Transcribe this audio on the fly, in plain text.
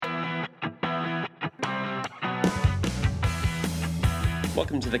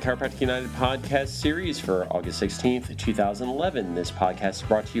Welcome to the Chiropractic United podcast series for August 16th, 2011. This podcast is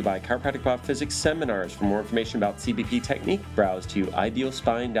brought to you by Chiropractic Biophysics Seminars. For more information about CBP technique, browse to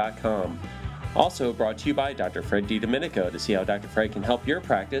idealspine.com. Also brought to you by Dr. Fred DiDomenico. To see how Dr. Fred can help your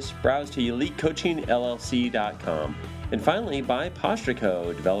practice, browse to elitecoachingllc.com. And finally, by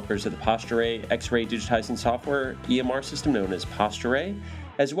PostureCo, developers of the PostureRay X-ray digitizing software EMR system known as PostureRay,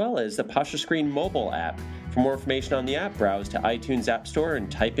 as well as the PostureScreen mobile app. For more information on the app, browse to iTunes App Store and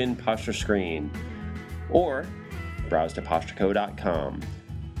type in PostureScreen, or browse to postureco.com.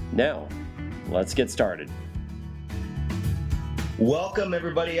 Now, let's get started. Welcome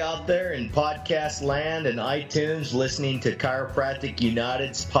everybody out there in podcast land and iTunes listening to Chiropractic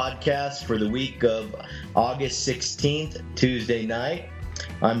United's podcast for the week of August 16th, Tuesday night.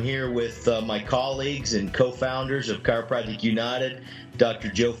 I'm here with my colleagues and co-founders of Chiropractic United, Dr.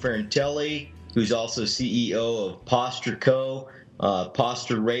 Joe Ferrantelli, who's also CEO of PostureCo,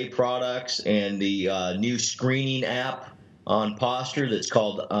 PostureRay products, and the new screening app on Posture that's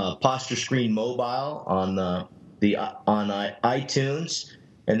called PostureScreen Mobile on iTunes.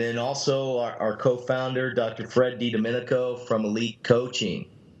 And then also our co-founder, Dr. Fred DiDomenico from Elite Coaching.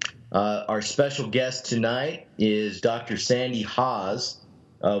 Our special guest tonight is Dr. Sandy Haas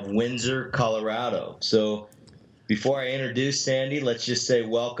of Windsor, Colorado. So before I introduce Sandy, let's just say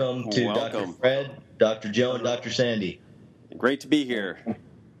welcome to Dr. Fred, Dr. Joe, and Dr. Sandy. Great to be here.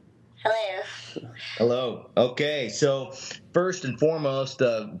 Hello. Hello. Okay, so first and foremost,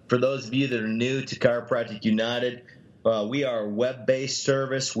 for those of you that are new to Chiropractic United, we are a web-based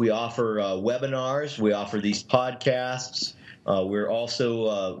service. We offer webinars. We offer these podcasts. We're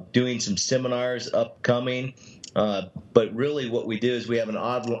also doing some seminars upcoming. But really what we do is we have an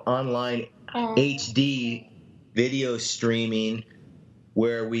online HD video streaming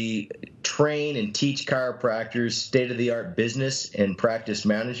where we train and teach chiropractors state-of-the-art business and practice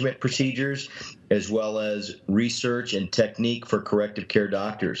management procedures, as well as research and technique for corrective care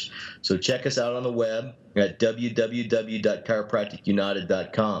doctors. So check us out on the web at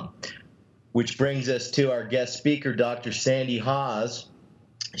www.chiropracticunited.com, which brings us to our guest speaker, Dr. Sandy Haas.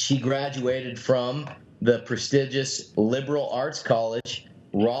 She graduated from the prestigious liberal arts college,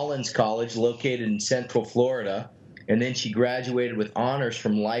 Rollins College, located in Central Florida, and then she graduated with honors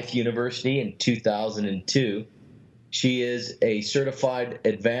from Life University in 2002. She is a certified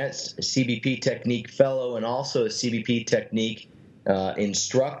advanced CBP technique fellow and also a CBP technique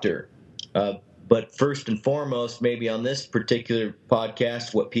instructor. But first and foremost, maybe on this particular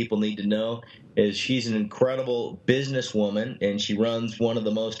podcast, what people need to know is she's an incredible businesswoman, and she runs one of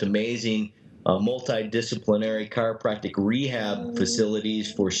the most amazing multidisciplinary chiropractic rehab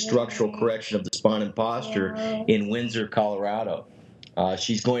facilities for structural correction of the spine and posture in Windsor, Colorado.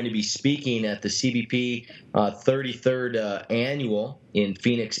 She's going to be speaking at the CBP 33rd annual in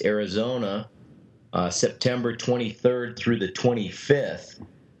Phoenix, Arizona, September 23rd through the 25th.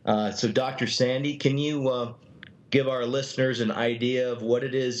 So Dr. Sandy, can you give our listeners an idea of what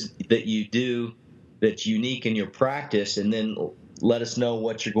it is that you do that's unique in your practice, and then let us know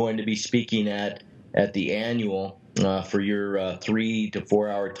what you're going to be speaking at the annual for your 3 to 4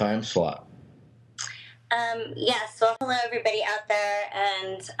 hour time slot. Yes, well, hello everybody out there,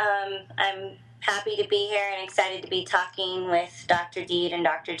 and I'm happy to be here and excited to be talking with Dr. Deed and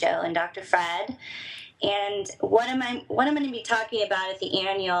Dr. Joe and Dr. Fred. And what I'm going to be talking about at the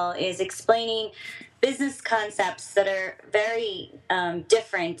annual is explaining business concepts that are very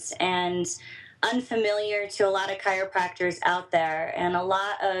different and unfamiliar to a lot of chiropractors out there, and a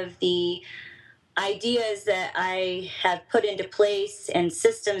lot of the ideas that I have put into place and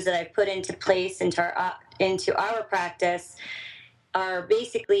systems that I've put into place into our practice are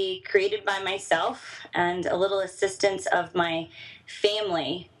basically created by myself and a little assistance of my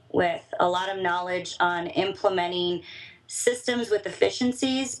family, with a lot of knowledge on implementing systems with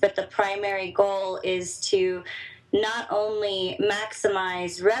efficiencies. But the primary goal is to not only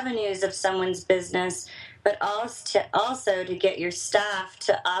maximize revenues of someone's business, but also to get your staff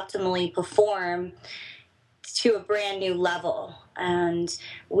to optimally perform to a brand new level. And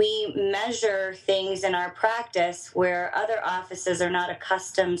we measure things in our practice where other offices are not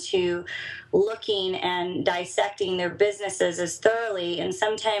accustomed to looking and dissecting their businesses as thoroughly. And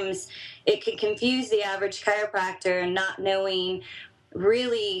sometimes it can confuse the average chiropractor in not knowing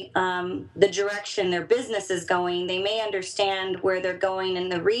really the direction their business is going. They may understand where they're going in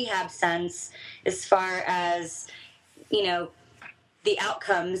the rehab sense as far as, the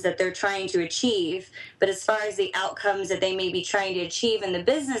outcomes that they're trying to achieve. But as far as the outcomes that they may be trying to achieve in the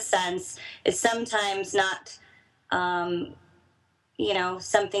business sense is sometimes not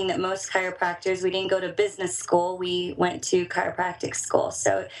something that most chiropractors, we didn't go to business school, we went to chiropractic school.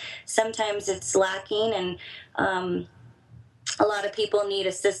 So sometimes it's lacking, and a lot of people need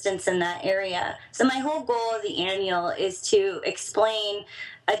assistance in that area. So my whole goal of the annual is to explain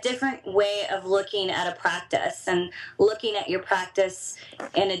a different way of looking at a practice and looking at your practice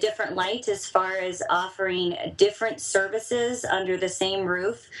in a different light as far as offering different services under the same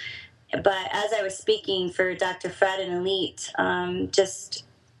roof. But as I was speaking for Dr. Fred and Elite just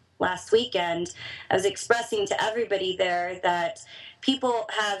last weekend, I was expressing to everybody there that people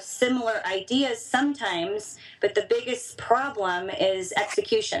have similar ideas sometimes, but the biggest problem is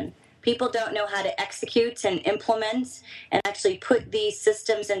execution. People don't know how to execute and implement and actually put these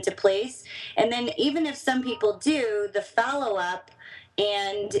systems into place. And then even if some people do, the follow-up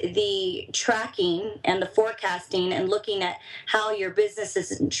and the tracking and the forecasting and looking at how your business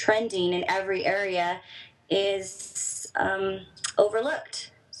is trending in every area is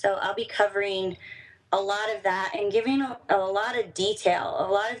overlooked. So I'll be covering a lot of that and giving a lot of detail, a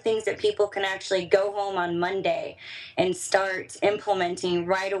lot of things that people can actually go home on Monday and start implementing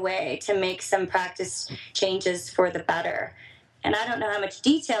right away to make some practice changes for the better. And I don't know how much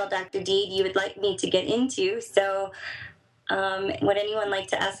detail, Dr. Deed, you would like me to get into, so would anyone like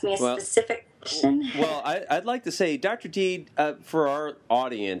to ask me a specific question? Well, I'd like to say, Dr. Deed, for our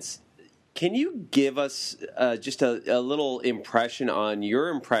audience, can you give us just a little impression on your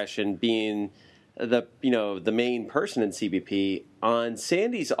impression, being the main person in CBP, on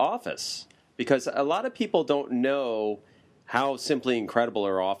Sandy's office? Because a lot of people don't know how simply incredible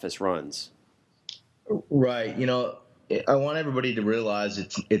her office runs. Right. I want everybody to realize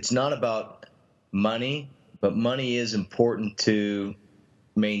it's not about money, but money is important to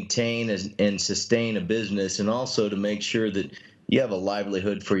maintain and sustain a business, and also to make sure that you have a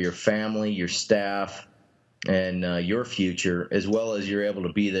livelihood for your family, your staff, and your future, as well as you're able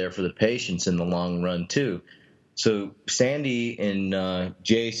to be there for the patients in the long run too. So Sandy and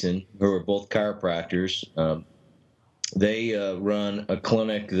Jason, who are both chiropractors, they run a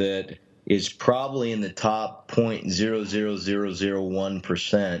clinic that is probably in the top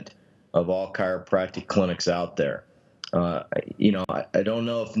 0.00001% of all chiropractic clinics out there. I don't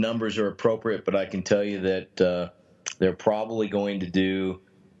know if numbers are appropriate, but I can tell you that they're probably going to do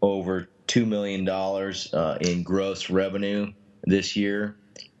over $2 million in gross revenue this year.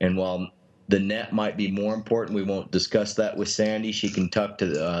 And while the net might be more important, we won't discuss that with Sandy. She can talk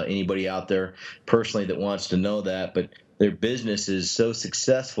to anybody out there personally that wants to know that. But their business is so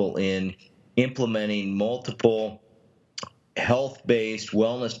successful in implementing multiple health-based,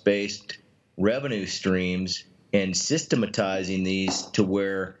 wellness-based revenue streams and systematizing these to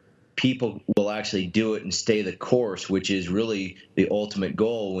where people will actually do it and stay the course, which is really the ultimate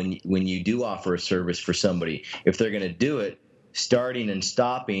goal when you do offer a service for somebody. If they're going to do it, starting and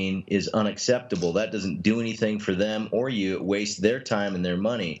stopping is unacceptable. That doesn't do anything for them or you. It wastes their time and their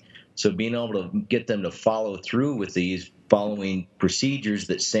money. So being able to get them to follow through with these following procedures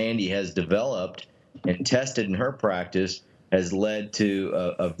that Sandy has developed and tested in her practice has led to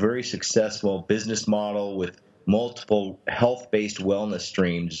a very successful business model with multiple health-based wellness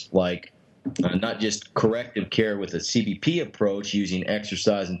streams, like not just corrective care with a CBP approach using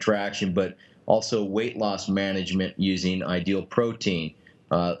exercise and traction, but also weight loss management using Ideal Protein,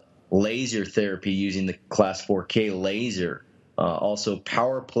 laser therapy using the Class 4K laser, also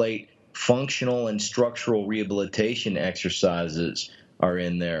power plate functional and structural rehabilitation exercises are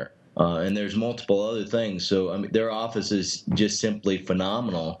in there. And there's multiple other things. So their office is just simply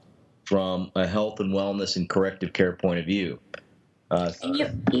phenomenal from a health and wellness and corrective care point of view.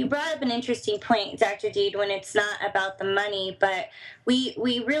 You brought up an interesting point, Dr. Deed, when it's not about the money, but we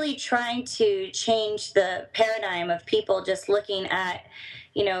really try to change the paradigm of people just looking at,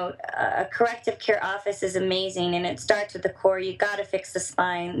 a corrective care office is amazing, and it starts with the core. You got to fix the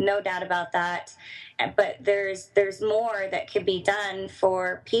spine, no doubt about that. But there's more that could be done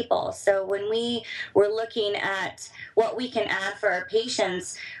for people. So when we were looking at what we can add for our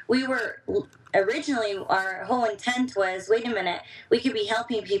patients, we were originally, our whole intent was, wait a minute, we could be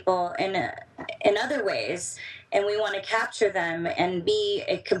helping people in other ways, and we want to capture them and be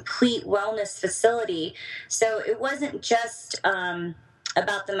a complete wellness facility. So it wasn't just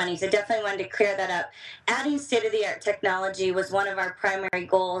about the money. So definitely wanted to clear that up. Adding state-of-the-art technology was one of our primary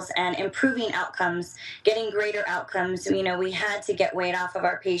goals, and improving outcomes, getting greater outcomes. You know, we had to get weight off of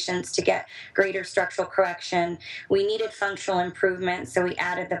our patients to get greater structural correction. We needed functional improvement, so we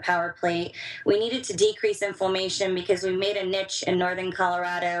added the power plate. We needed to decrease inflammation because we made a niche in northern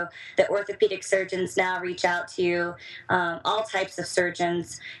Colorado that orthopedic surgeons now reach out to, all types of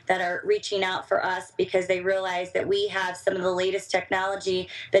surgeons that are reaching out for us because they realize that we have some of the latest technology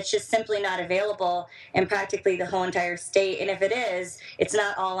that's just simply not available in practically the whole entire state. And if it is, it's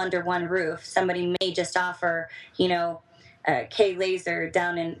not all under one roof. Somebody may just offer, you know, K Laser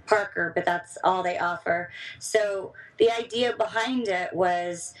down in Parker, but that's all they offer. So the idea behind it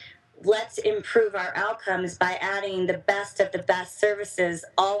was, let's improve our outcomes by adding the best of the best services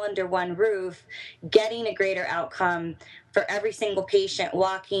all under one roof, getting a greater outcome for every single patient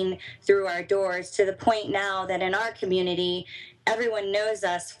walking through our doors, to the point now that in our community, everyone knows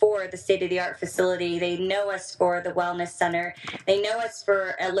us for the state-of-the-art facility. They know us for the wellness center. They know us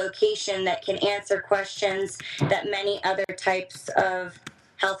for a location that can answer questions that many other types of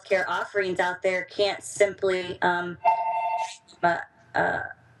healthcare offerings out there can't simply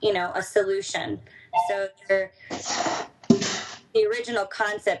a solution. So the original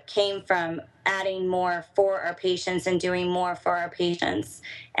concept came from adding more for our patients and doing more for our patients.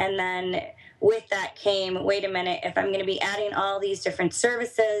 And then with that came, wait a minute, if I'm going to be adding all these different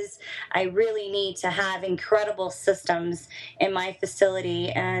services, I really need to have incredible systems in my facility,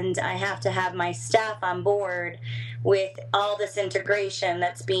 and I have to have my staff on board with all this integration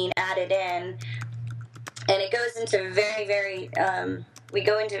that's being added in. And it goes into we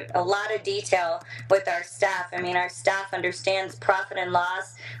go into a lot of detail with our staff. I mean, our staff understands profit and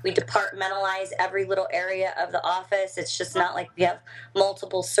loss. We departmentalize every little area of the office. It's just not like we have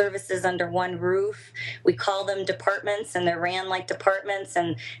multiple services under one roof. We call them departments, and they're ran like departments,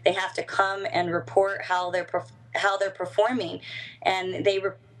 and they have to come and report how they're performing. And they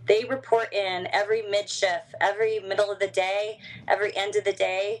report in every mid-shift, every middle of the day, every end of the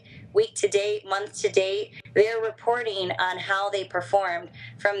day, week to date, month to date. They're reporting on how they performed,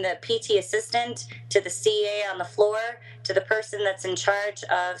 from the PT assistant to the CA on the floor to the person that's in charge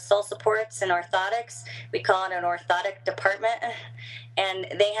of soul supports and orthotics. We call it an orthotic department. And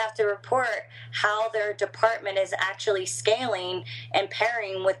they have to report how their department is actually scaling and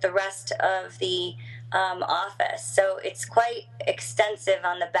pairing with the rest of the office. So it's quite extensive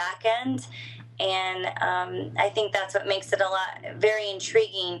on the back end, and I think that's what makes it very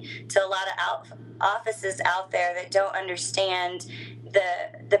intriguing to a lot of offices out there that don't understand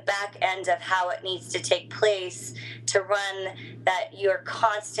the back end of how it needs to take place to run that. You're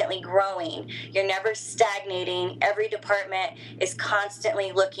constantly growing. You're never stagnating. Every department is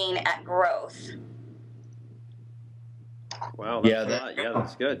constantly looking at growth. Wow,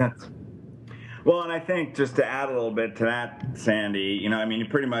 that's good. Well, and I think just to add a little bit to that, Sandy, you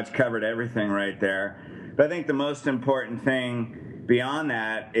pretty much covered everything right there. But I think the most important thing beyond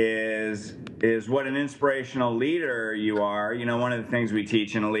that is what an inspirational leader you are. One of the things we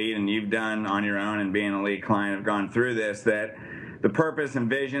teach in Elite, and you've done on your own and being an Elite client have gone through this, that the purpose and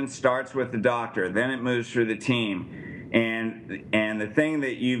vision starts with the doctor, then it moves through the team. And the thing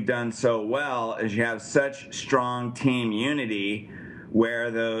that you've done so well is you have such strong team unity,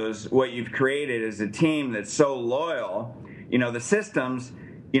 where what you've created is a team that's so loyal. The systems,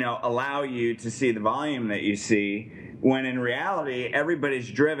 allow you to see the volume that you see, when in reality,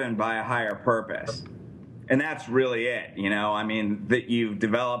 everybody's driven by a higher purpose. And that's really it, that you've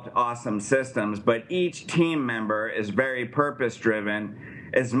developed awesome systems, but each team member is very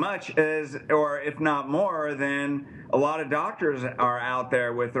purpose-driven, as much as, or if not more than, a lot of doctors are out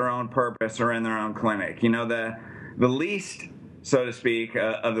there with their own purpose or in their own clinic. The least, so to speak,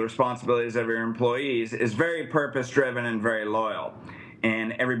 of the responsibilities of your employees is very purpose-driven and very loyal.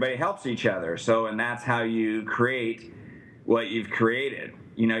 And everybody helps each other. And that's how you create what you've created.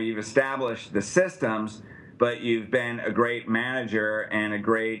 You've established the systems, but you've been a great manager and a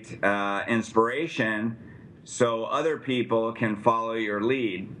great inspiration, so other people can follow your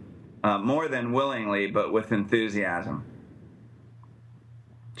lead, more than willingly, but with enthusiasm.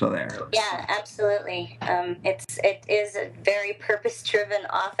 So there. Yeah, absolutely. It is a very purpose-driven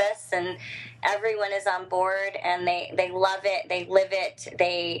office, and everyone is on board, and they love it. They live it.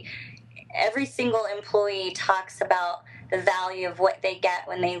 Every single employee talks about the value of what they get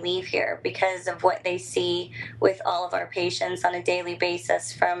when they leave here because of what they see with all of our patients on a daily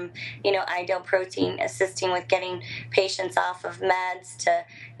basis, from, ideal protein assisting with getting patients off of meds to,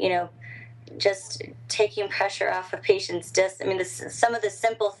 just taking pressure off of patients. Some of the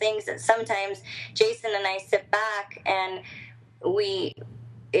simple things that sometimes Jason and I sit back and it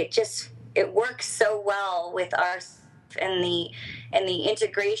works so well with our and the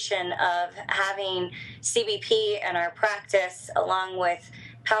integration of having CBP in our practice along with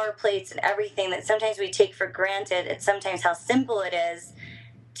power plates and everything that sometimes we take for granted. It's sometimes how simple it is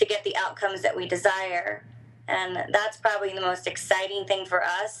to get the outcomes that we desire. And that's probably the most exciting thing for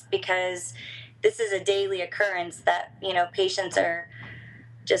us, because this is a daily occurrence that, patients are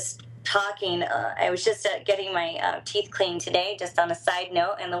just talking. I was just getting my teeth cleaned today, just on a side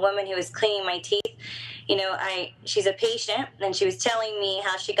note, and the woman who was cleaning my teeth, she's a patient, and she was telling me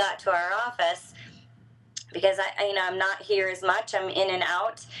how she got to our office, because I'm not here as much, I'm in and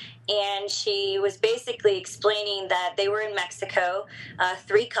out, and she was basically explaining that they were in Mexico,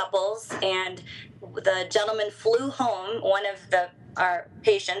 3 couples, and the gentleman flew home. One of our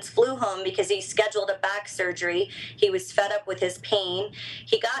patients flew home because he scheduled a back surgery. He was fed up with his pain.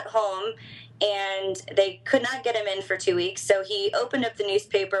 He got home, and they could not get him in for 2 weeks. So he opened up the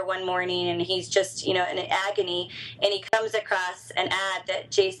newspaper one morning, and he's just, in agony. And he comes across an ad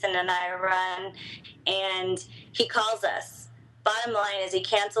that Jason and I run, and he calls us. Bottom line is he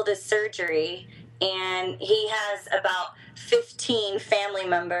canceled his surgery, and he has about 15 family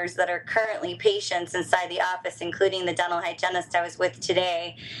members that are currently patients inside the office, including the dental hygienist I was with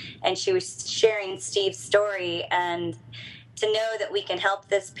today. And she was sharing Steve's story, and to know that we can help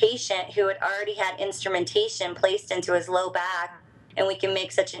this patient who had already had instrumentation placed into his low back, and we can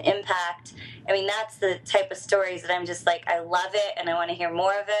make such an impact. I mean, that's the type of stories that I'm just like, I love it, and I want to hear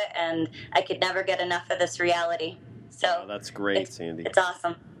more of it, and I could never get enough of this reality. So that's great, Sandy. It's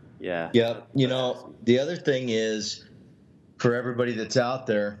awesome. Yeah. Yeah. The other thing is, for everybody that's out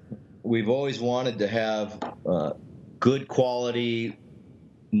there, we've always wanted to have good quality,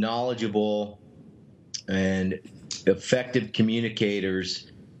 knowledgeable, and effective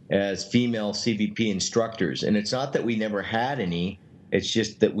communicators as female CBP instructors. And it's not that we never had any, it's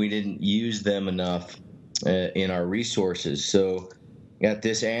just that we didn't use them enough in our resources. So at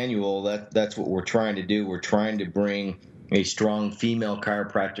this annual, that's what we're trying to do. We're trying to bring a strong female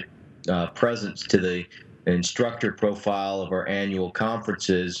chiropractic presence to the instructor profile of our annual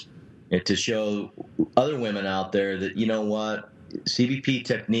conferences, and to show other women out there that, CBP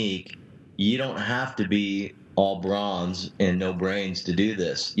technique, you don't have to be all bronze and no brains to do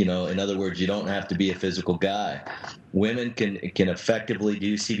this. In other words, you don't have to be a physical guy. Women can effectively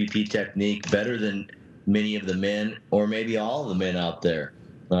do CBP technique better than many of the men, or maybe all of the men out there.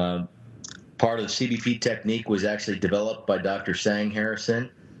 Part of the CBP technique was actually developed by Dr. Sang Harrison.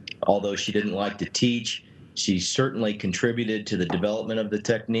 Although she didn't like to teach, she certainly contributed to the development of the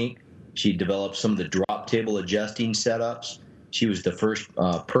technique. She developed some of the drop table adjusting setups. She was the first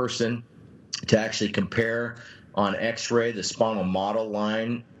person to actually compare on X-ray the spinal model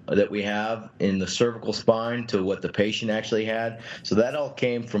line that we have in the cervical spine to what the patient actually had. So that all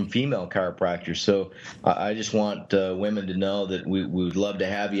came from female chiropractors. So I just want women to know that we would love to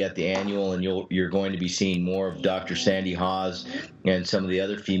have you at the annual, and you're going to be seeing more of Dr. Sandy Haas and some of the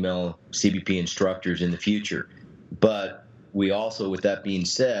other female CBP instructors in the future. But we also, with that being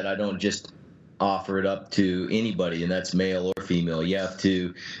said, I don't just offer it up to anybody, and that's male or female. You have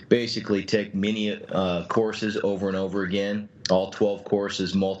to basically take many courses over and over again, all 12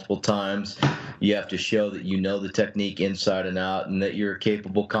 courses multiple times. You have to show that you know the technique inside and out, and that you're a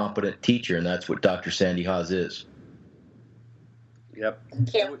capable, competent teacher, and that's what Dr. Sandy Haas is. Yep.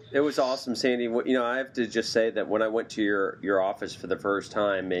 It was awesome, Sandy. I have to just say that when I went to your office for the first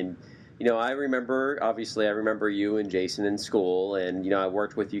time, and I remember you and Jason in school, and, I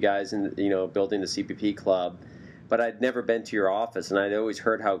worked with you guys in, building the CPP club, but I'd never been to your office, and I'd always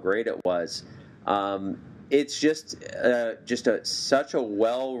heard how great it was. It's just such a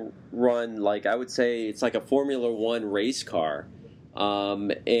well-run, like I would say it's like a Formula One race car.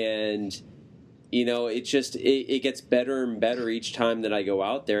 And, it gets better and better each time that I go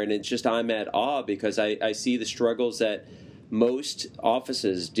out there. And it's just, I'm at awe because I see the struggles that most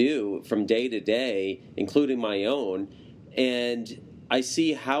offices do from day to day, including my own, and I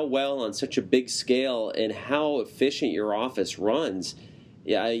see how well on such a big scale and how efficient your office runs.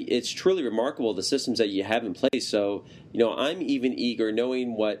 Yeah, it's truly remarkable, the systems that you have in place. So, I'm even eager,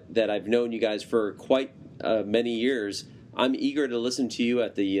 knowing that I've known you guys for quite many years. I'm eager to listen to you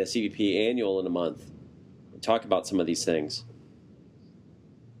at the CBP annual in a month and talk about some of these things.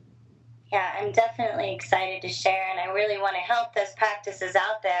 Yeah, I'm definitely excited to share, and I really want to help those practices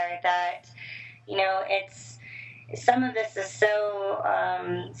out there that, it's, some of this is so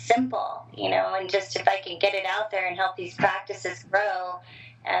simple, and just if I can get it out there and help these practices grow,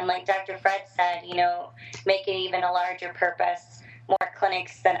 and like Dr. Fred said, make it even a larger purpose, more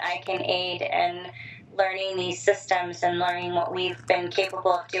clinics that I can aid, and learning these systems and learning what we've been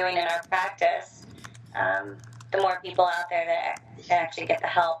capable of doing in our practice, the more people out there that actually get the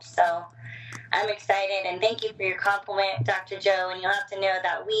help. So I'm excited, and thank you for your compliment, Dr. Joe. And you'll have to know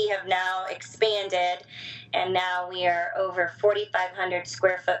that we have now expanded, and now we are over 4,500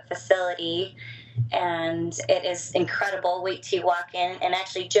 square foot facility, and it is incredible. Wait till you walk in, and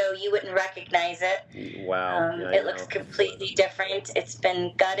actually, Joe, you wouldn't recognize it. Wow. It looks completely different. It's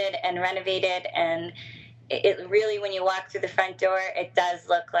been gutted and renovated, and it really, when you walk through the front door, it does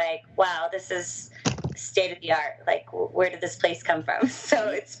look like, wow, this is state of the art. Like, where did this place come from? So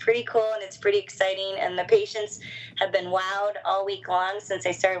it's pretty cool, and it's pretty exciting, and the patients have been wowed all week long since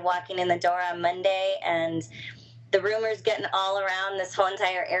I started walking in the door on Monday, and the rumors getting all around this whole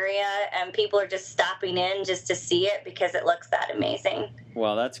entire area, and people are just stopping in just to see it because it looks that amazing.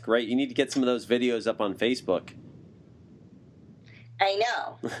 Well, that's great. You need to get some of those videos up on Facebook. I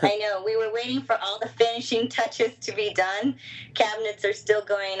know. We were waiting for all the finishing touches to be done. Cabinets are still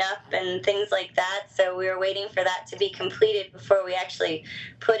going up and things like that, so we were waiting for that to be completed before we actually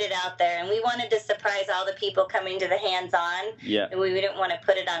put it out there. And we wanted to surprise all the people coming to the hands-on. Yeah. And we didn't want to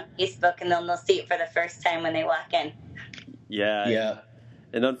put it on Facebook, and then they'll see it for the first time when they walk in. Yeah. Yeah.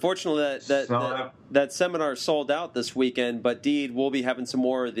 And unfortunately, that seminar sold out this weekend, but Deed, we'll be having some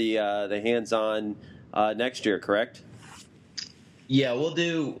more of the hands-on next year, correct? Yeah, we'll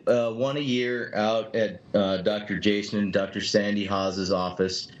do one a year out at Dr. Jason and Dr. Sandy Haas's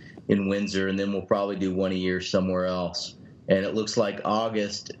office in Windsor, and then we'll probably do one a year somewhere else. And it looks like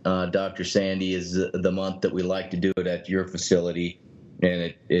August, Dr. Sandy, is the month that we like to do it at your facility,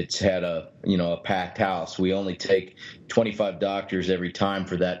 and it's had a packed house. We only take 25 doctors every time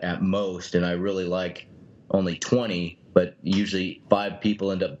for that at most, and I really like only 20. But usually 5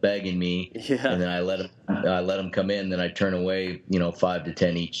 people end up begging me, and then I let them come in. Then I turn away, 5 to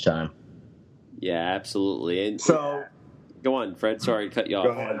 10 each time. Yeah, absolutely. And so, go on, Fred. Sorry to cut you off.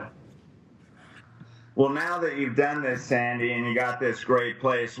 Go ahead. Well, now that you've done this, Sandy, and you got this great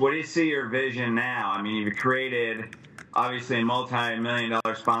place, what do you see your vision now? I mean, you've created obviously a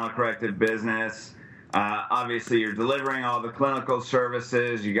multi-million-dollar spinal corrective business. Obviously, you're delivering all the clinical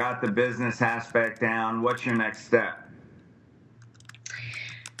services. You got the business aspect down. What's your next step?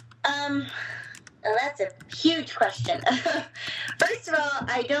 Well, that's a huge question. First of all,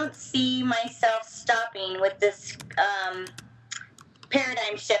 I don't see myself stopping with this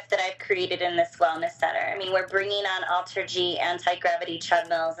paradigm shift that I've created in this wellness center. I mean, we're bringing on AlterG anti-gravity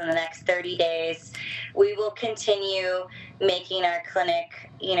treadmills in the next 30 days. We will continue making our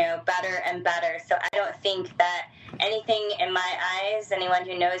clinic, better and better. So I don't think that anything in my eyes, anyone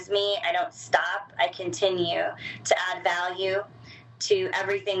who knows me, I don't stop. I continue to add value to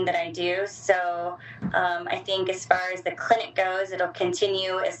everything that I do. So I think as far as the clinic goes, it'll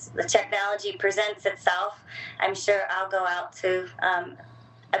continue as the technology presents itself. I'm sure I'll go out to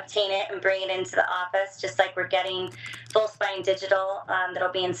obtain it and bring it into the office, just like we're getting Full Spine Digital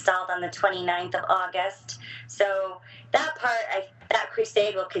that'll be installed on the 29th of August. So that part, that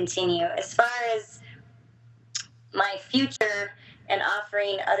crusade will continue. As far as my future and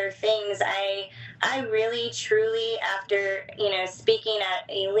offering other things, I really, truly, after, speaking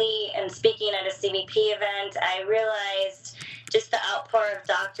at Elite and speaking at a CBP event, I realized just the outpour of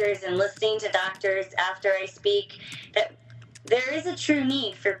doctors and listening to doctors after I speak that there is a true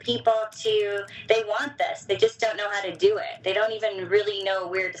need for people they want this. They just don't know how to do it. They don't even really know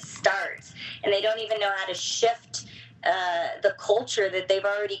where to start. And they don't even know how to shift the culture that they've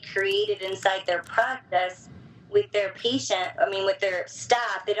already created inside their practice with their with their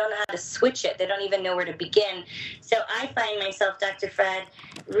staff. They don't know how to switch it. They don't even know where to begin. So I find myself, Dr. Fred,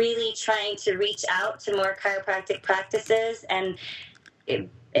 really trying to reach out to more chiropractic practices and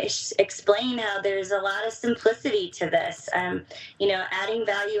explain how there's a lot of simplicity to this. Adding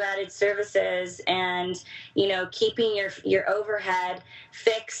value-added services and, keeping your overhead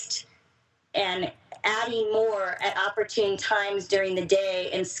fixed and adding more at opportune times during the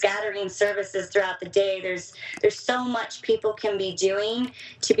day and scattering services throughout the day. There's so much people can be doing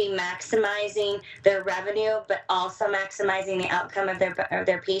to be maximizing their revenue, but also maximizing the outcome of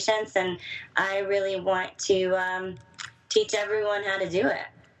their patients. And I really want to teach everyone how to do it.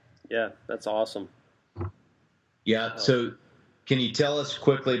 Yeah, that's awesome. Yeah. So can you tell us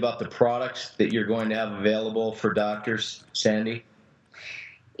quickly about the products that you're going to have available for doctors, Sandy?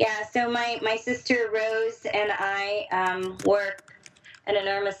 Yeah, so my sister Rose and I work an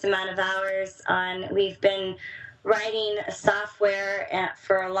enormous amount of hours we've been writing software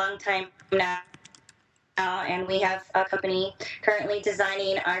for a long time now and we have a company currently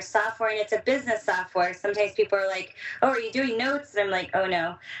designing our software, and it's a business software. Sometimes people are like, oh, are you doing notes? And I'm like, oh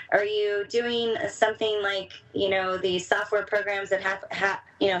no. Are you doing something like, the software programs that have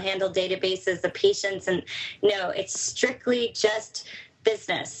handle databases, the patients? And no, it's strictly just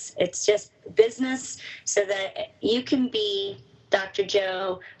business. It's just business so that you can be Dr.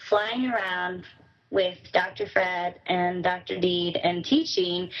 Joe flying around with Dr. Fred and Dr. Deed and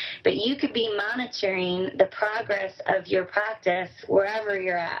teaching, but you could be monitoring the progress of your practice wherever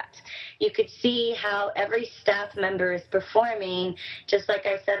you're at. You could see how every staff member is performing, just like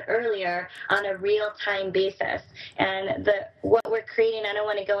I said earlier, on a real-time basis. And what we're creating, I don't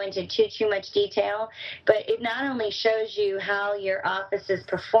want to go into too much detail, but it not only shows you how your office is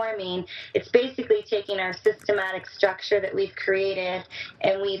performing, it's basically taking our systematic structure that we've created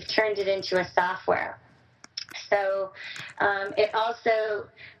and we've turned it into a software. So it also,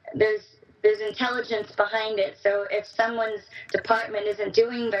 there's intelligence behind it. So if someone's department isn't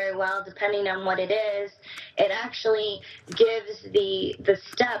doing very well, depending on what it is, it actually gives the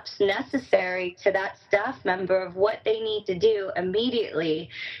steps necessary to that staff member of what they need to do immediately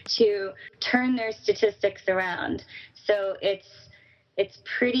to turn their statistics around. So it's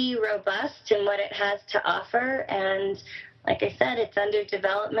pretty robust in what it has to offer, and like I said, it's under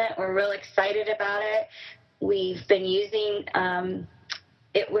development. We're real excited about it. We've been using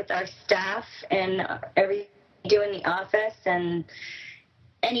it with our staff and everything we do in the office, and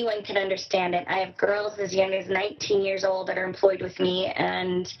anyone can understand it. I have girls as young as 19 years old that are employed with me,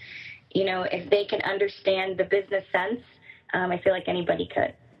 and, if they can understand the business sense, I feel like anybody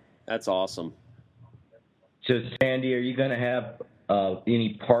could. That's awesome. So, Sandy, are you going to have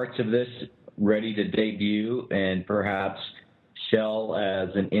any parts of this ready to debut and perhaps sell as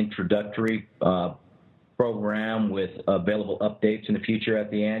an introductory program with available updates in the future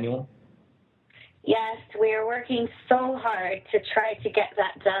at the annual? Yes, we are working so hard to try to get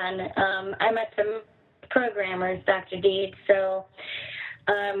that done. I'm at the programmers, Dr. Deed, so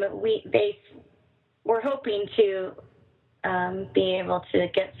we're hoping to be able to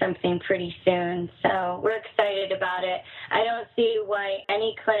get something pretty soon. So we're excited about it. I don't see why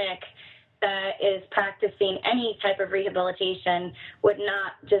any clinic that is practicing any type of rehabilitation would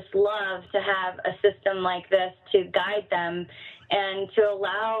not just love to have a system like this to guide them and to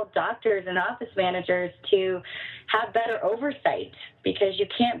allow doctors and office managers to have better oversight, because you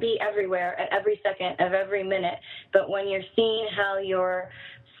can't be everywhere at every second of every minute. But when you're seeing how your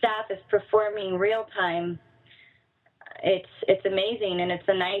staff is performing real time, it's amazing, and it's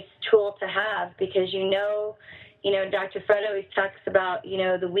a nice tool to have, because Dr. Fred always talks about,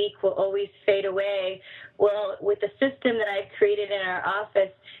 the week will always fade away. Well, with the system that I've created in our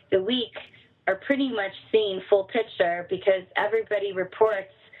office, the week are pretty much seeing full picture, because everybody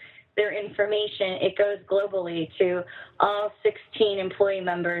reports their information. It goes globally to all 16 employee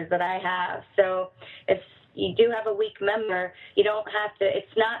members that I have. So if you do have a weak member, you don't have to,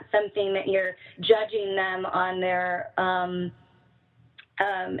 it's not something that you're judging them on their,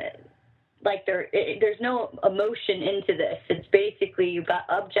 there's no emotion into this. It's basically you've got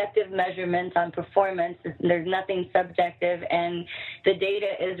objective measurements on performance. There's nothing subjective, and the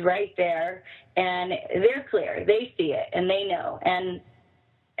data is right there, and they're clear. They see it, and they know, and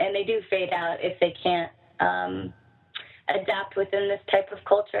they do fade out if they can't adapt within this type of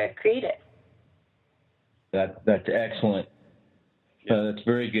culture I've created. That's excellent. That's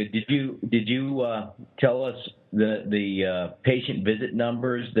very good. Did you tell us the patient visit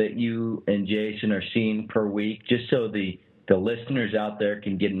numbers that you and Jason are seeing per week, just so the listeners out there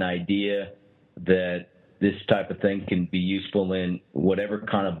can get an idea that this type of thing can be useful in whatever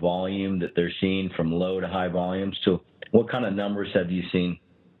kind of volume that they're seeing, from low to high volumes? So what kind of numbers have you seen?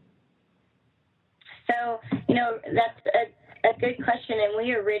 So, that's a good question. And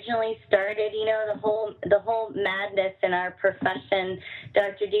we originally started, the whole madness in our profession,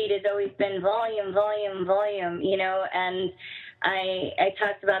 Dr. Deed, has always been volume, and I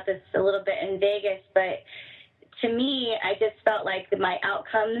talked about this a little bit in Vegas, but to me, I just felt like my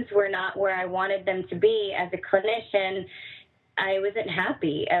outcomes were not where I wanted them to be. As a clinician, I wasn't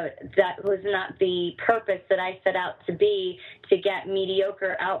happy. That was not the purpose that I set out to be, to get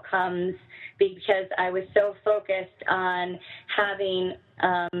mediocre outcomes, because I was so focused on having,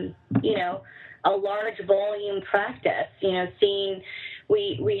 a large volume practice.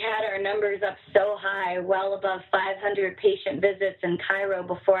 We had our numbers up so high, well above 500 patient visits in Cairo,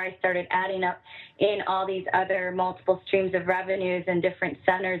 before I started adding up in all these other multiple streams of revenues and different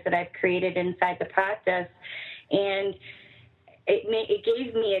centers that I've created inside the practice. And it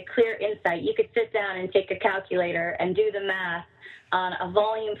gave me a clear insight. You could sit down and take a calculator and do the math on a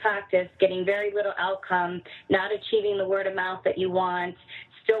volume practice, getting very little outcome, not achieving the word of mouth that you want,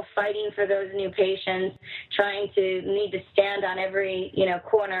 still fighting for those new patients, trying to need to stand on every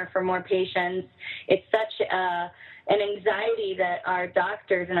corner for more patients. It's such an anxiety that our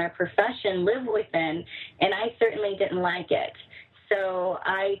doctors and our profession live within, and I certainly didn't like it. So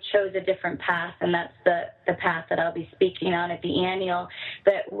I chose a different path, and that's the path that I'll be speaking on at the annual,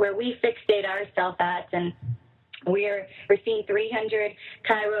 but where we fixate ourselves at, and we're seeing 300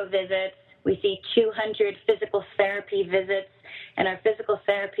 chiro visits. We see 200 physical therapy visits, and our physical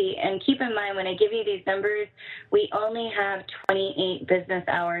therapy, and keep in mind when I give you these numbers, we only have 28 business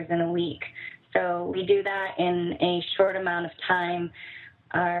hours in a week. So we do that in a short amount of time.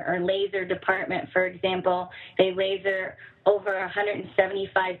 Our laser department, for example, they laser over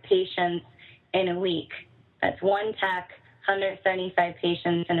 175 patients in a week. That's one tech, 175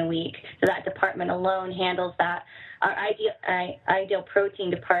 patients in a week. So that department alone handles that. Our ideal protein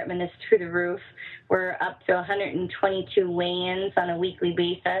department is through the roof. We're up to 122 weigh-ins on a weekly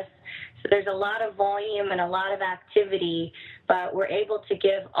basis. So there's a lot of volume and a lot of activity, but we're able to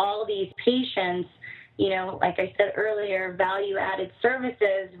give all these patients, like I said earlier, value-added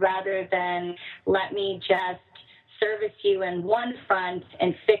services rather than let me just service you in one front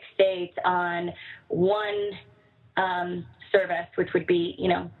and fixate on one service, which would be,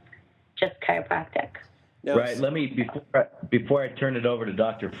 just chiropractic. No. Right. Let me, before I turn it over to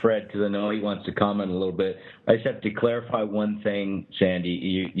Dr. Fred, because I know he wants to comment a little bit, I just have to clarify one thing,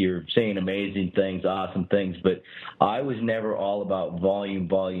 Sandy. You're saying amazing things, awesome things, but I was never all about volume.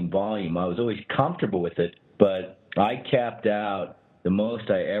 I was always comfortable with it, but I capped out. The most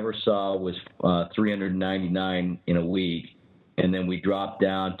I ever saw was 399 in a week, and then we dropped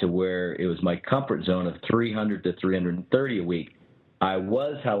down to where it was my comfort zone of 300 to 330 a week. I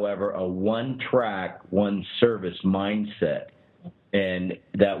was, however, a one-track, one-service mindset, and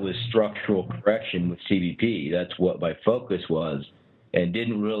that was structural correction with CBP. That's what my focus was, and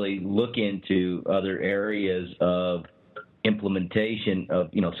didn't really look into other areas of implementation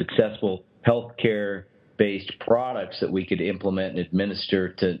of, successful healthcare-based products that we could implement and administer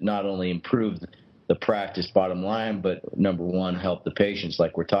to not only improve the practice bottom line, but number one, help the patients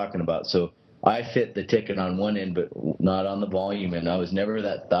like we're talking about. So I fit the ticket on one end, but not on the volume end. I was never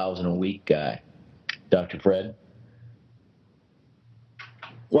that 1,000 a week guy. Dr. Fred?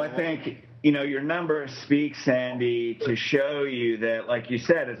 Well, I think, your numbers speak, Sandy, to show you that, like you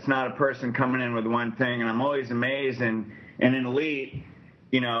said, it's not a person coming in with one thing. And I'm always amazed, and in Elite,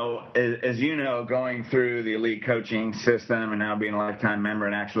 as you know, going through the Elite coaching system and now being a lifetime member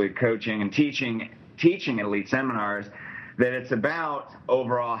and actually coaching and teaching Elite seminars, that it's about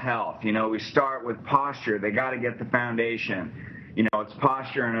overall health. We start with posture. They got to get the foundation. It's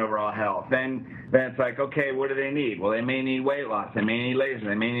posture and overall health. Then it's like, okay, what do they need? Well, they may need weight loss. They may need laser.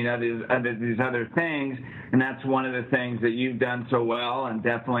 They may need these other things. And that's one of the things that you've done so well, and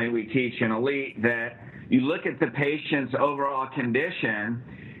definitely we teach in Elite, that you look at the patient's overall condition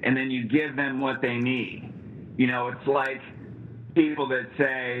and then you give them what they need. It's like people that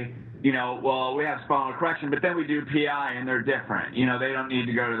say, well, we have spinal correction, but then we do PI and they're different. They don't need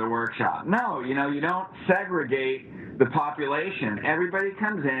to go to the workshop. No, you don't segregate the population. Everybody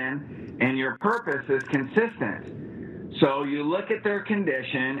comes in and your purpose is consistent. So you look at their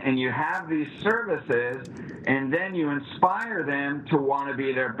condition and you have these services, and then you inspire them to want to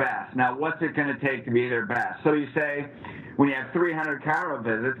be their best. Now, what's it going to take to be their best? So you say, when you have 300 chiro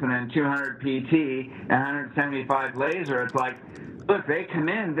visits and then 200 PT and 175 laser, it's like, look, they come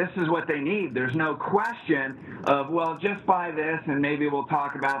in, this is what they need. There's no question of, well, just buy this and maybe we'll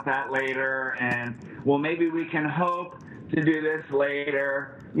talk about that later, and, well, maybe we can hope to do this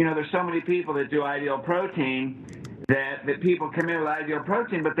later. There's so many people that do ideal protein that people come in with ideal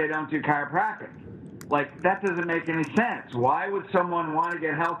protein, but they don't do chiropractic. Like, that doesn't make any sense. Why would someone want to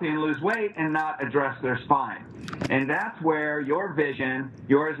get healthy and lose weight and not address their spine? And that's where your vision,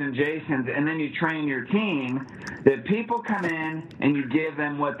 yours and Jason's, and then you train your team, that people come in and you give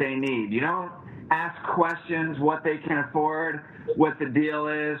them what they need. You don't ask questions, what they can afford, what the deal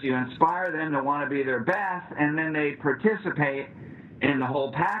is. You inspire them to want to be their best, and then they participate in the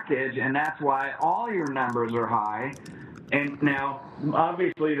whole package, and that's why all your numbers are high. And now,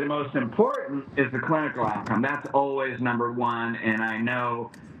 obviously, the most important is the clinical outcome. That's always number one, and I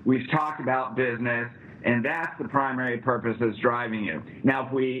know we've talked about business, and that's the primary purpose that's driving you. Now,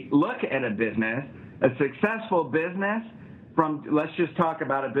 if we look at a business, a successful business, let's just talk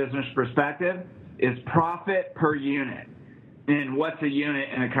about a business perspective, is profit per unit. And what's a unit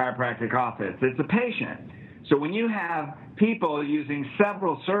in a chiropractic office? It's a patient. So when you have people using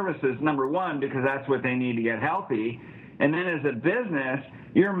several services, number one, because that's what they need to get healthy, And then as a business,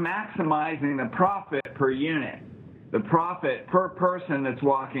 you're maximizing the profit per unit, the profit per person that's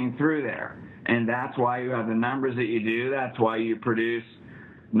walking through there. And that's why you have the numbers that you do. That's why you produce,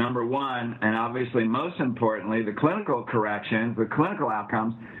 number one, and obviously most importantly, the clinical corrections, the clinical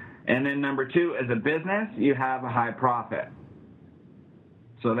outcomes. And then number two, as a business, you have a high profit.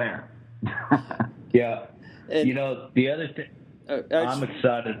 So there. Yeah. And, you know, the other thing, I'm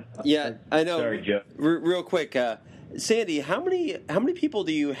excited. Yeah, I know. Sorry, Joe. Real quick, Sandy, how many people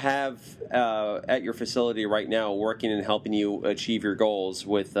do you have at your facility right now working and helping you achieve your goals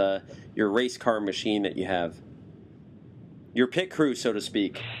with your race car machine that you have? Your pit crew, so to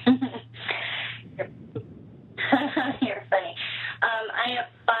speak. You're funny. I have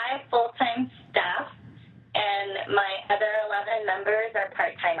 5 full-time staff, and my other 11 members are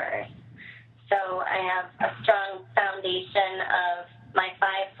part-timers. So I have a strong foundation of my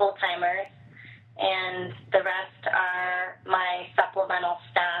 5 full-timers, and the rest are my supplemental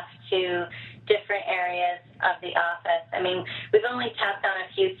staff to different areas of the office. I mean, we've only tapped on a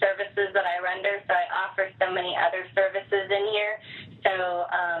few services that I render, so I offer so many other services in here. So,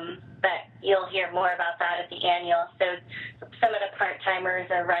 but you'll hear more about that at the annual. So some of the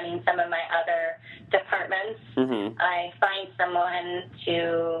part-timers are running some of my other departments. Mm-hmm. I find someone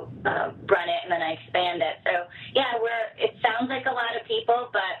to run it, and then I expand it. So, yeah, it sounds like a lot of people,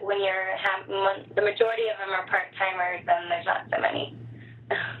 but when the majority of them are part-timers, then there's not so many.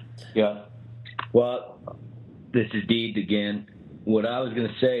 Yeah. Well, this is Deed again. What I was going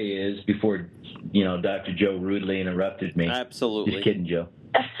to say is, before, Dr. Joe rudely interrupted me. Absolutely. Just kidding, Joe.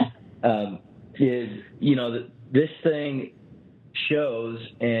 This thing shows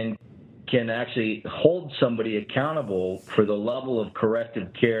and can actually hold somebody accountable for the level of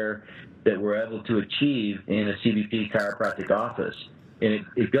corrective care that we're able to achieve in a CBP chiropractic office. And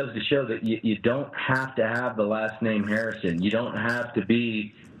it goes to show that you don't have to have the last name Harrison. You don't have to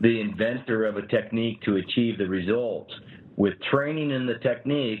be the inventor of a technique to achieve the results. With training in the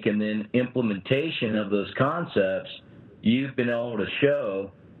technique and then implementation of those concepts, you've been able to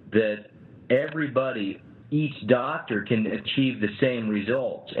show that everybody, each doctor can achieve the same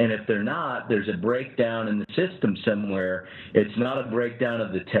results. And if they're not, there's a breakdown in the system somewhere. It's not a breakdown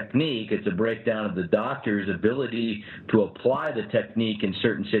of the technique. It's a breakdown of the doctor's ability to apply the technique in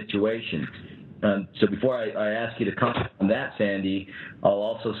certain situations. So before I ask you to comment on that, Sandy, I'll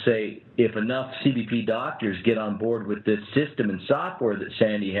also say if enough CBP doctors get on board with this system and software that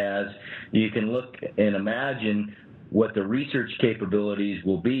Sandy has, you can look and imagine what the research capabilities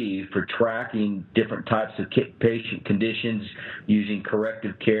will be for tracking different types of patient conditions using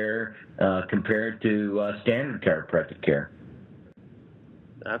corrective care compared to standard chiropractic care.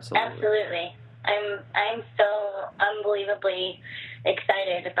 Absolutely. I'm so unbelievably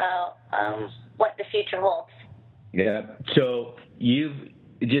excited about what the future holds. Yeah. So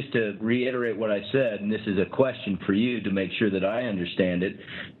just to reiterate what I said, and this is a question for you to make sure that I understand it.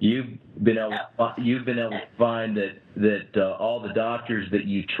 You've been able to find that all the doctors that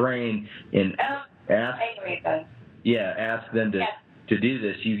you train and ask them to do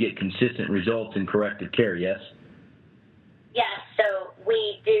this, you get consistent results in corrective care. Yes. Yes. So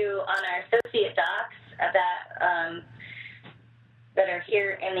we do on our associate docs that are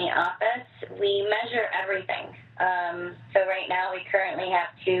here in the office. We measure everything. So right now we currently have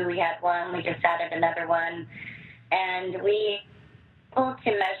 2. We had 1. We just added another one. And we able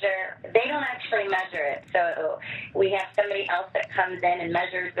to measure, they don't actually measure it. So we have somebody else that comes in and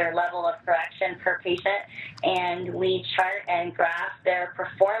measures their level of correction per patient. And we chart and graph their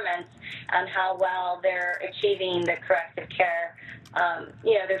performance on how well they're achieving the corrective care,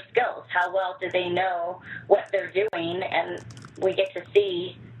 their skills. How well do they know what they're doing? And we get to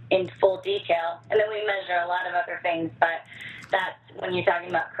see in full detail. And then we measure a lot of other things, but that's when you're talking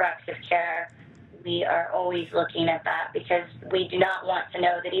about corrective care, we are always looking at that because we do not want to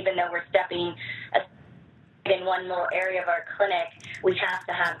know that even though we're stepping in one little area of our clinic, we have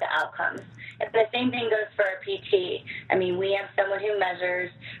to have the outcomes. And the same thing goes for our PT. I mean, we have someone who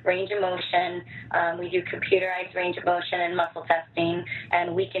measures range of motion. We do computerized range of motion and muscle testing,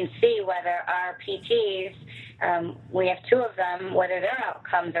 and we can see whether our PTs, we have 2 of them, whether their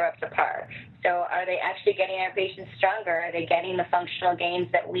outcomes are up to par. So are they actually getting our patients stronger? Are they getting the functional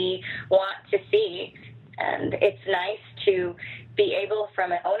gains that we want to see? And it's nice to be able,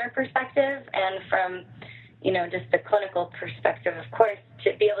 from an owner perspective and from, just the clinical perspective, of course,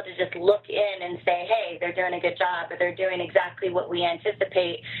 to be able to just look in and say, hey, they're doing a good job, or they're doing exactly what we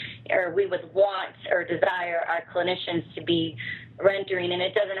anticipate or we would want or desire our clinicians to be rendering. And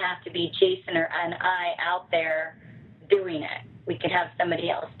it doesn't have to be Jason or an I out there doing it. We could have somebody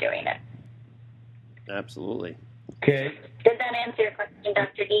else doing it. Absolutely. Okay. Did that answer your question,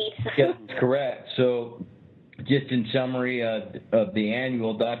 Dr. Deed? Yeah, that's correct. So just in summary of the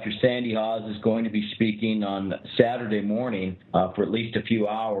annual, Dr. Sandy Haas is going to be speaking on Saturday morning for at least a few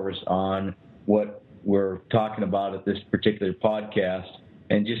hours on what we're talking about at this particular podcast.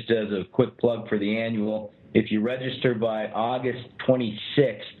 And just as a quick plug for the annual, if you register by August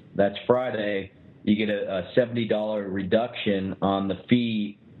 26th, that's Friday, you get a $70 reduction on the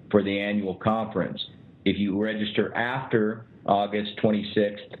fee for the annual conference. If you register after August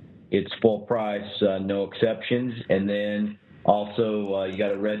 26th, it's full price, no exceptions. And then also you got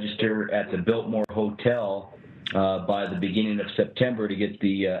to register at the Biltmore Hotel by the beginning of September to get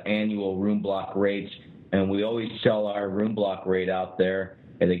the annual room block rates. And we always sell our room block rate out there,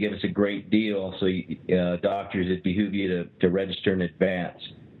 and they give us a great deal. So doctors, it behooves you to register in advance.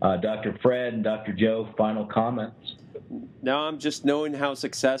 Dr. Fred and Dr. Joe, final comments? No, I'm just knowing how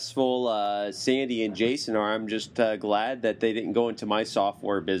successful Sandy and Jason are. I'm just glad that they didn't go into my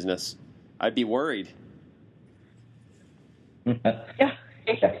software business. I'd be worried. Yeah,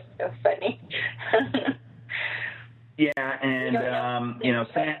 so funny. Yeah, and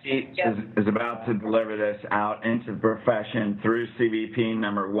Sandy is about to deliver this out into the profession through CVP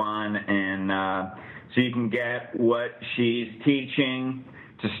 #1, and so you can get what she's teaching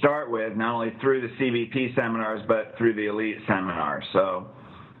to start with, not only through the CVP seminars, but through the elite seminars. So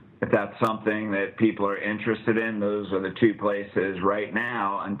if that's something that people are interested in, those are the two places right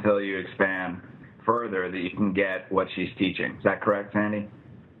now until you expand further that you can get what she's teaching. Is that correct, Sandy?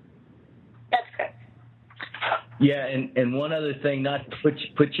 That's correct. Yeah, and one other thing, not to put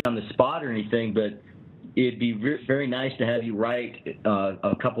you on the spot or anything, but it'd be very nice to have you write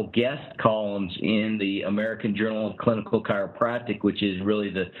a couple guest columns in the American Journal of Clinical Chiropractic, which is really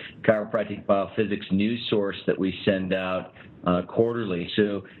the chiropractic biophysics news source that we send out quarterly.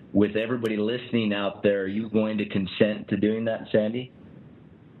 So with everybody listening out there, are you going to consent to doing that, Sandy?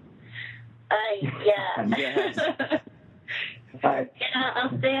 Yeah. Yes. Yeah,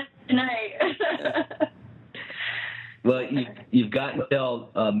 I'll stay up tonight. Well, you've got until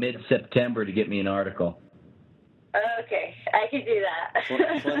mid-September to get me an article. Okay, I can do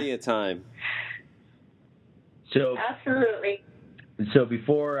that. Plenty of time. So Absolutely. So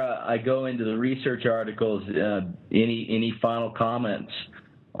before I go into the research articles, any final comments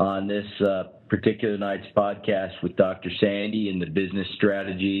on this particular night's podcast with Dr. Sandy and the business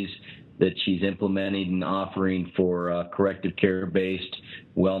strategies that she's implementing and offering for corrective care-based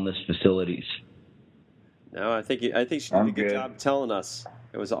wellness facilities? No, I think she did a good job telling us.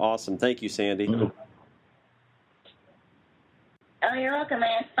 It was awesome. Thank you, Sandy. Oh, you're welcome,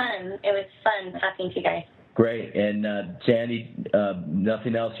 man. It's fun. It was fun talking to you guys. Great. And Sandy,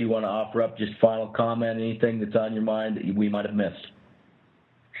 nothing else you want to offer up? Just final comment, anything that's on your mind that we might have missed?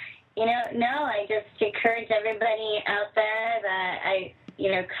 No, I just encourage everybody out there that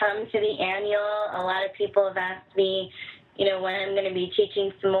come to the annual. A lot of people have asked me, when I'm going to be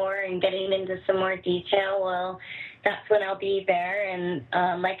teaching some more and getting into some more detail. Well, that's when I'll be there. And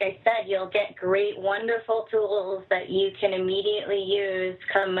like I said, you'll get great, wonderful tools that you can immediately use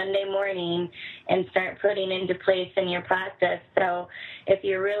come Monday morning and start putting into place in your practice. So if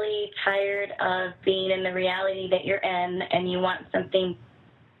you're really tired of being in the reality that you're in and you want something,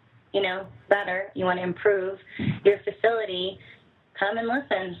 better, you want to improve your facility, come and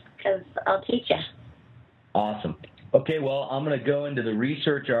listen because I'll teach you. Awesome. Okay, well, I'm going to go into the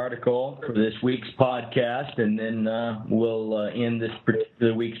research article for this week's podcast, and then we'll end this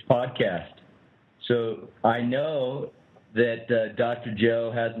particular week's podcast. So I know that Dr.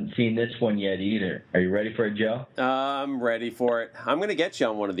 Joe hasn't seen this one yet either. Are you ready for it, Joe? I'm ready for it. I'm going to get you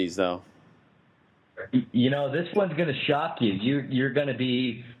on one of these, though. This one's going to shock you. You're going to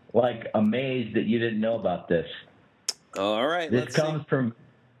be, amazed that you didn't know about this. All right, This comes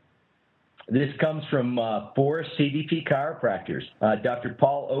from 4 CVP chiropractors, Dr.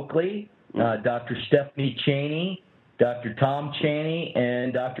 Paul Oakley, Dr. Stephanie Chaney, Dr. Tom Chaney,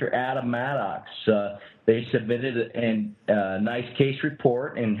 and Dr. Adam Maddox. They submitted a nice case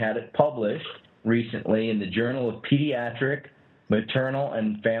report and had it published recently in the Journal of Pediatric, Maternal,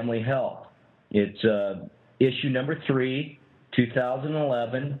 and Family Health. It's issue number 3,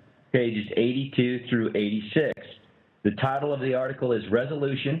 2011, pages 82 through 86. The title of the article is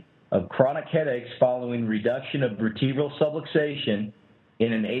Resolution of Chronic Headaches Following Reduction of Vertebral Subluxation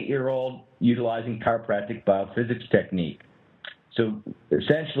in an 8-year-old Utilizing Chiropractic Biophysics Technique. So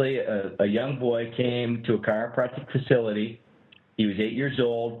essentially, a young boy came to a chiropractic facility. He was 8 years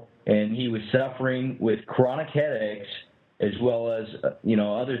old, and he was suffering with chronic headaches as well as,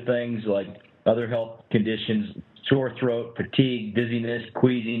 other things like other health conditions sore throat, fatigue, dizziness,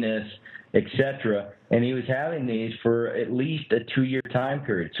 queasiness, etc. And he was having these for at least a 2-year time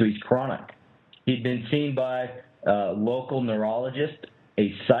period, so he's chronic. He'd been seen by a local neurologist,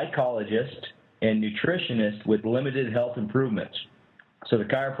 a psychologist, and nutritionist with limited health improvements. So the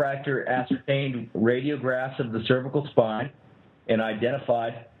chiropractor ascertained radiographs of the cervical spine and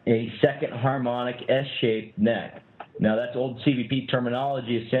identified a second harmonic S-shaped neck. Now, that's old CBP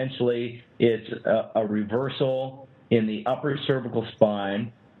terminology. Essentially, it's a reversal in the upper cervical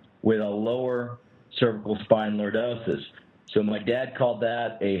spine with a lower cervical spine lordosis. So my dad called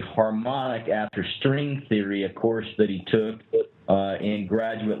that a harmonic after string theory, a course that he took in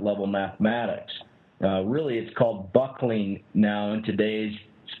graduate level mathematics. Really, it's called buckling now in today's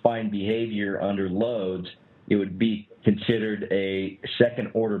spine behavior under loads. It would be considered a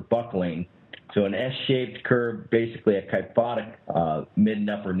second order buckling. So an S-shaped curve, basically a kyphotic mid and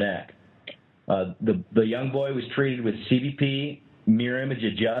upper neck. The young boy was treated with CBP, mirror image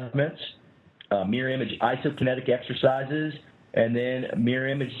adjustments, mirror image isokinetic exercises, and then mirror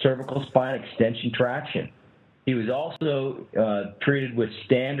image cervical spine extension traction. He was also treated with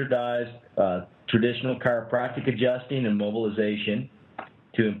standardized traditional chiropractic adjusting and mobilization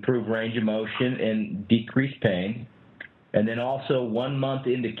to improve range of motion and decrease pain. And then also 1 month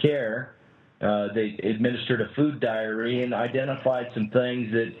into care, they administered a food diary and identified some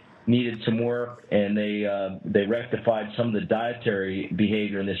things that needed some work, and they rectified some of the dietary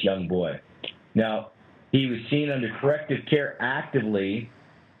behavior in this young boy. Now, he was seen under corrective care actively,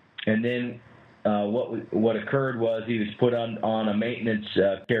 and then what occurred was he was put on a maintenance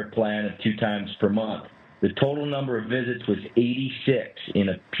care plan of 2 times per month. The total number of visits was 86 in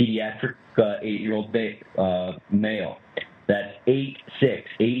a pediatric 8-year-old male. That's 86.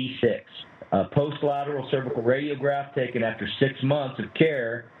 Post-lateral cervical radiograph taken after 6 months of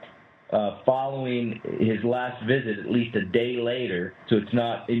care following his last visit, at least a day later, so it's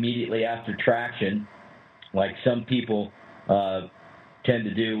not immediately after traction like some people tend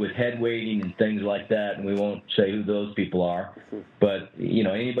to do with head weighting and things like that, and we won't say who those people are. But,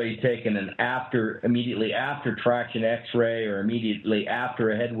 anybody taking an immediately after traction x-ray or immediately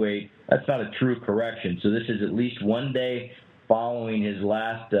after a head weight, that's not a true correction. So this is at least 1 day following his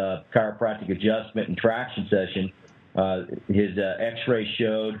last chiropractic adjustment and traction session. His x-ray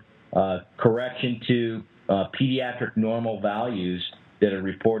showed correction to pediatric normal values that are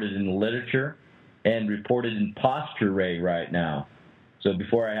reported in the literature and reported in Posture right now. So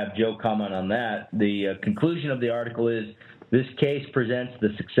before I have Joe comment on that, the conclusion of the article is this case presents the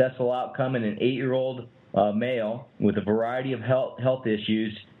successful outcome in an 8-year-old male with a variety of health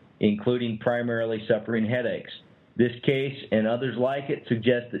issues, including primarily suffering headaches. This case and others like it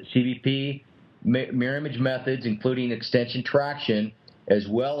suggest that CBP mirror image methods, including extension traction, as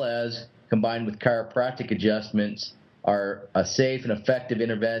well as combined with chiropractic adjustments, are a safe and effective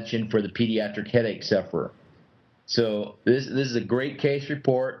intervention for the pediatric headache sufferer. So this is a great case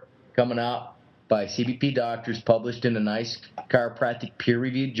report coming out by CBP doctors, published in a nice chiropractic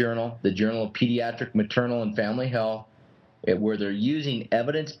peer-reviewed journal, the Journal of Pediatric, Maternal, and Family Health, where they're using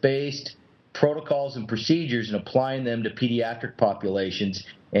evidence-based protocols and procedures and applying them to pediatric populations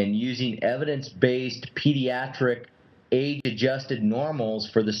and using evidence-based pediatric age-adjusted normals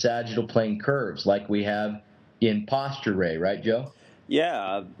for the sagittal plane curves like we have in Posture, right, Joe?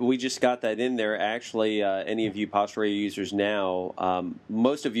 Yeah, we just got that in there. Actually, any of you Posture users now,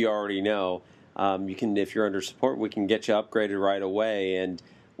 most of you already know, you can, if you're under support, we can get you upgraded right away. And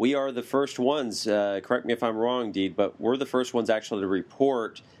we are the first ones, correct me if I'm wrong, Deed, but we're the first ones actually to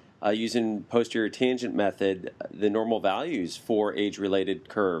report using posterior tangent method the normal values for age-related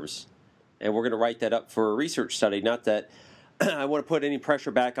curves. And we're going to write that up for a research study. Not that I want to put any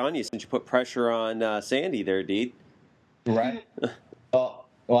pressure back on you since you put pressure on Sandy there, Deed. Right. Well,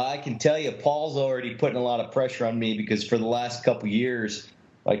 I can tell you, Paul's already putting a lot of pressure on me because for the last couple of years,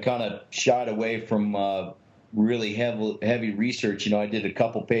 I kind of shied away from really heavy research. I did a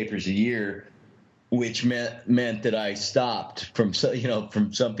couple papers a year, which meant that I stopped from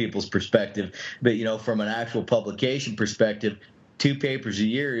some people's perspective. But from an actual publication perspective, 2 papers a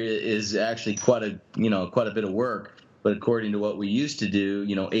year is actually quite a bit of work. But according to what we used to do,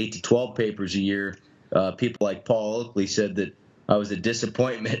 8 to 12 papers a year, people like Paul Oakley said that I was a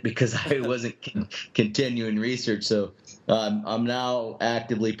disappointment because I wasn't continuing research. So I'm now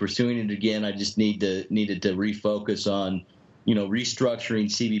actively pursuing it again. I just needed to refocus on, restructuring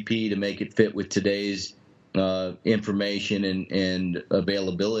CBP to make it fit with today's information and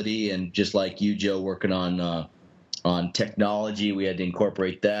availability. And just like you, Joe, working on technology, we had to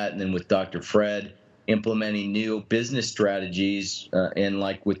incorporate that. And then with Dr. Fred, implementing new business strategies, and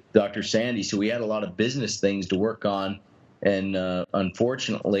like with Dr. Sandy. So we had a lot of business things to work on. And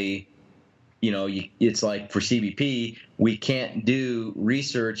unfortunately, it's like for CBP, we can't do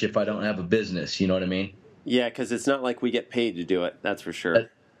research if I don't have a business. You know what I mean? Yeah, because it's not like we get paid to do it. That's for sure.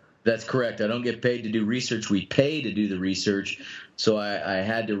 That's correct. I don't get paid to do research. We pay to do the research. So I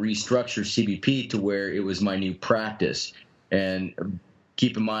had to restructure CBP to where it was my new practice. And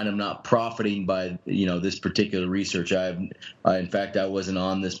keep in mind, I'm not profiting by this particular research. In fact, I wasn't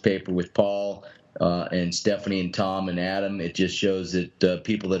on this paper with Paul and Stephanie and Tom and Adam. It just shows that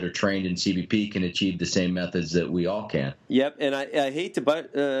people that are trained in CBP can achieve the same methods that we all can. Yep, and I hate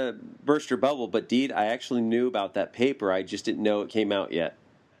to burst your bubble, but Deed, I actually knew about that paper. I just didn't know it came out yet.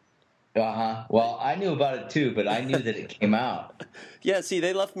 Well, I knew about it too, but I knew that it came out. Yeah, see,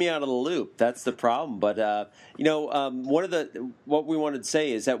 they left me out of the loop. That's the problem. But what we wanted to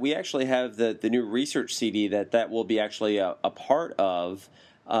say is that we actually have the new research CD that will be actually a part of.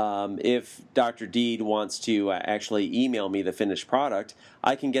 If Dr. Deed wants to actually email me the finished product,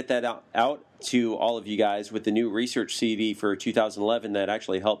 I can get that out to all of you guys with the new research CD for 2011 that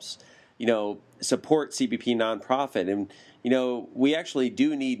actually helps support CBP nonprofit. And we actually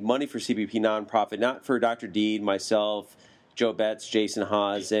do need money for CBP nonprofit, not for Dr. Deed, myself, Joe Betts, Jason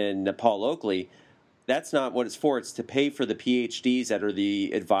Haas, and Paul Oakley. That's not what it's for. It's to pay for the PhDs that are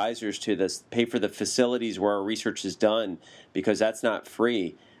the advisors to this, pay for the facilities where our research is done, because that's not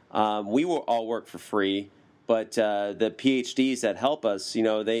free. We will all work for free, but the PhDs that help us,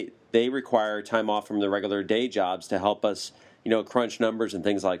 they require time off from their regular day jobs to help us crunch numbers and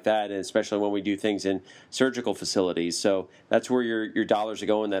things like that, and especially when we do things in surgical facilities. So that's where your dollars are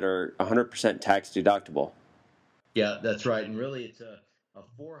going that are 100% tax deductible. Yeah, that's right. And really, it's a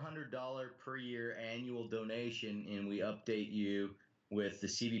 $400 per year annual donation, and we update you with the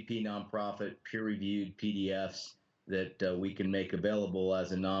CBP nonprofit peer-reviewed PDFs that we can make available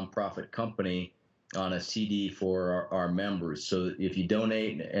as a nonprofit company on a CD for our members. So if you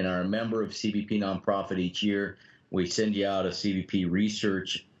donate and are a member of CBP nonprofit each year, we send you out a CBP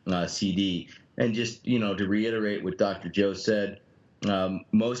research CD. And just, to reiterate what Dr. Joe said,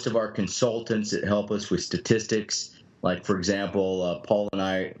 most of our consultants that help us with statistics, like, for example, Paul and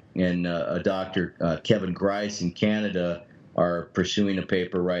I and Dr. Kevin Grice in Canada are pursuing a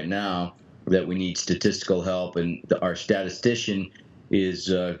paper right now that we need statistical help. And our statistician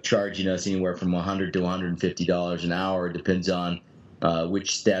is charging us anywhere from $100 to $150 an hour. It depends on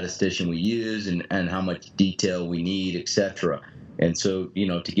which statistician we use and how much detail we need, etc. And so,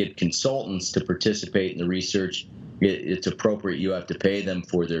 to get consultants to participate in the research, it's appropriate you have to pay them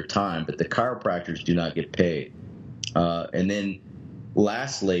for their time, but the chiropractors do not get paid. And then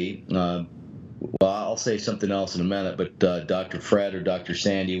lastly, I'll say something else in a minute, but Dr. Fred or Dr.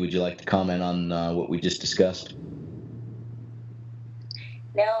 Sandy, would you like to comment on what we just discussed?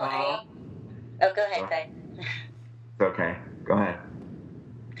 No, Oh, go ahead, Fred. It's okay. Go ahead.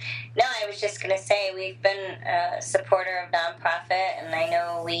 No, I was just going to say we've been a supporter of nonprofit, and I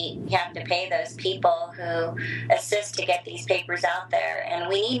know we have to pay those people who assist to get these papers out there. And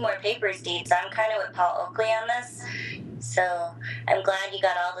we need more papers, Deeds. I'm kind of with Paul Oakley on this. So I'm glad you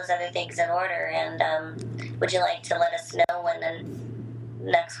got all those other things in order. And would you like to let us know when the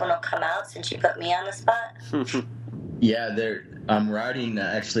next one will come out, since you put me on the spot? Yeah, I'm writing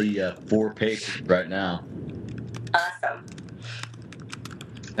actually 4 papers right now. Awesome.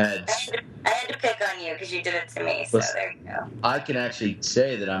 I had to pick on you because you did it to me, so there you go. I can actually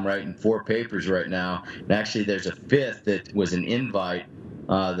say that I'm writing 4 papers right now, and actually there's a 5th that was an invite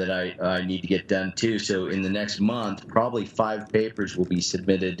that I need to get done too. So in the next month, probably 5 papers will be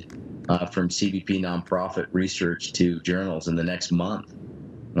submitted from CBP nonprofit research to journals in the next month.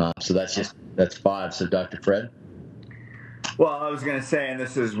 So that's 5. So Dr. Fred? Well, I was going to say, and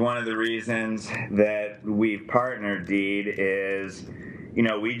this is one of the reasons that we've partnered, Deed, is,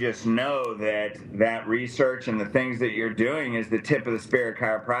 we just know that research and the things that you're doing is the tip of the spear of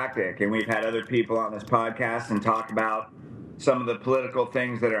chiropractic. And we've had other people on this podcast and talk about some of the political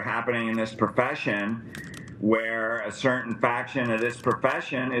things that are happening in this profession, where a certain faction of this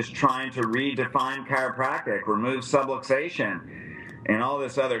profession is trying to redefine chiropractic, remove subluxation, and all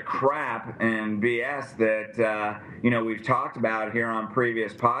this other crap and BS that, we've talked about here on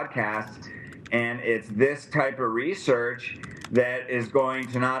previous podcasts. And it's this type of research that is going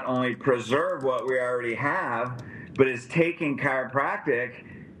to not only preserve what we already have, but is taking chiropractic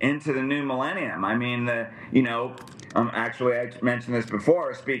into the new millennium. I mean, actually, I mentioned this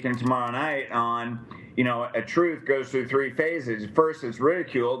before, speaking tomorrow night on, a truth goes through 3 phases. First, it's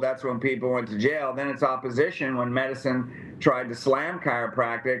ridiculed. That's when people went to jail. Then it's opposition, when medicine tried to slam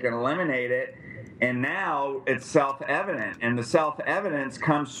chiropractic and eliminate it. And now it's self-evident, and the self-evidence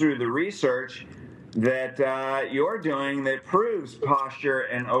comes through the research that you're doing that proves posture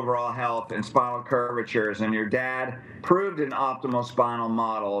and overall health and spinal curvatures, and your dad proved an optimal spinal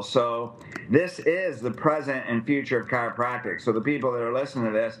model. So this is the present and future of chiropractic. So the people that are listening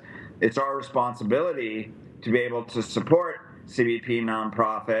to this, it's our responsibility to be able to support CBP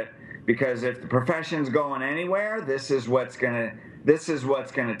nonprofit, because if the profession's going anywhere, this is what's gonna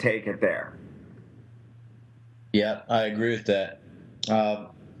take it there. Yeah, I agree with that.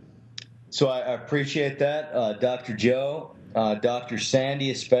 So I appreciate that, Dr. Joe, Dr.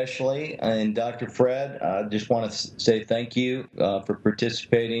 Sandy especially, and Dr. Fred. I just want to say thank you for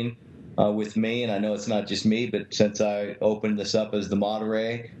participating with me. And I know it's not just me, but since I opened this up as the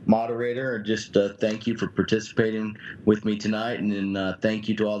moderator, just thank you for participating with me tonight. And then thank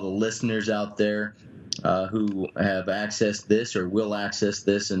you to all the listeners out there who have accessed this or will access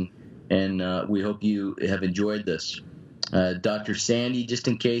this. And we hope you have enjoyed this. Dr. Sandy, just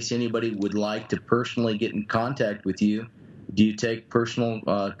in case anybody would like to personally get in contact with you, do you take personal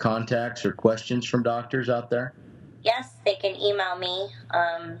contacts or questions from doctors out there? Yes, they can email me.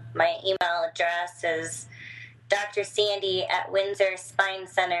 My email address is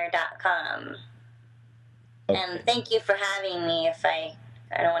drsandy@windsorspinecenter.com. Okay. And thank you for having me. I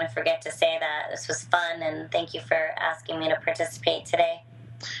don't want to forget to say that. This was fun, and thank you for asking me to participate today.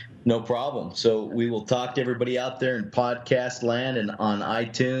 No problem. So we will talk to everybody out there in podcast land and on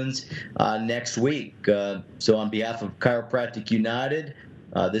iTunes next week. So on behalf of Chiropractic United,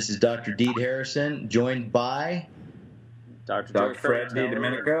 this is Dr. Deed Harrison, joined by Dr. Fred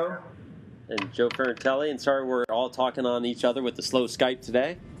DiDomenico and Joe Ferrantelli. And sorry we're all talking on each other with the slow Skype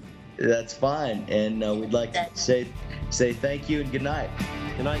today. That's fine. And we'd like to say thank you and good night.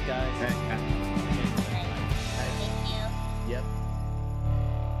 Good night, guys.